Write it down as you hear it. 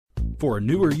For a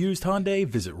new or used Hyundai,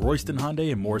 visit Royston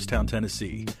Hyundai in Morristown,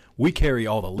 Tennessee. We carry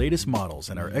all the latest models,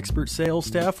 and our expert sales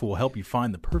staff will help you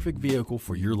find the perfect vehicle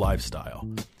for your lifestyle.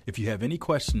 If you have any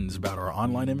questions about our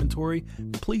online inventory,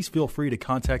 please feel free to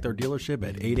contact our dealership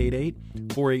at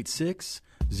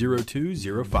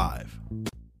 888-486-0205.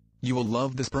 You will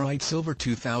love this bright silver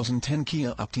 2010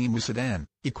 Kia Optima sedan,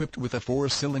 equipped with a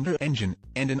 4-cylinder engine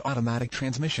and an automatic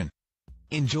transmission.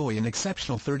 Enjoy an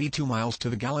exceptional 32 miles to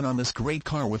the gallon on this great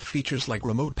car with features like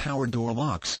remote power door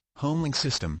locks, HomeLink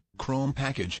system, chrome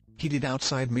package, heated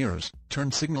outside mirrors,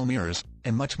 turn signal mirrors,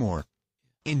 and much more.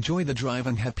 Enjoy the drive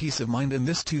and have peace of mind in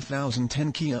this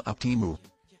 2010 Kia Optima.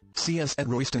 See us at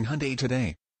Royston Hyundai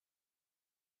today.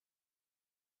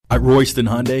 At Royston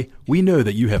Hyundai, we know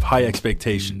that you have high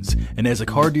expectations, and as a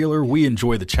car dealer, we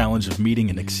enjoy the challenge of meeting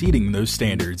and exceeding those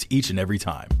standards each and every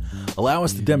time. Allow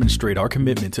us to demonstrate our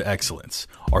commitment to excellence.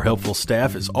 Our helpful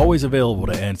staff is always available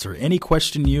to answer any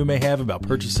question you may have about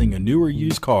purchasing a new or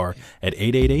used car at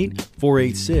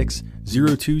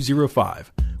 888-486-0205.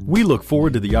 We look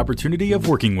forward to the opportunity of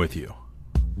working with you.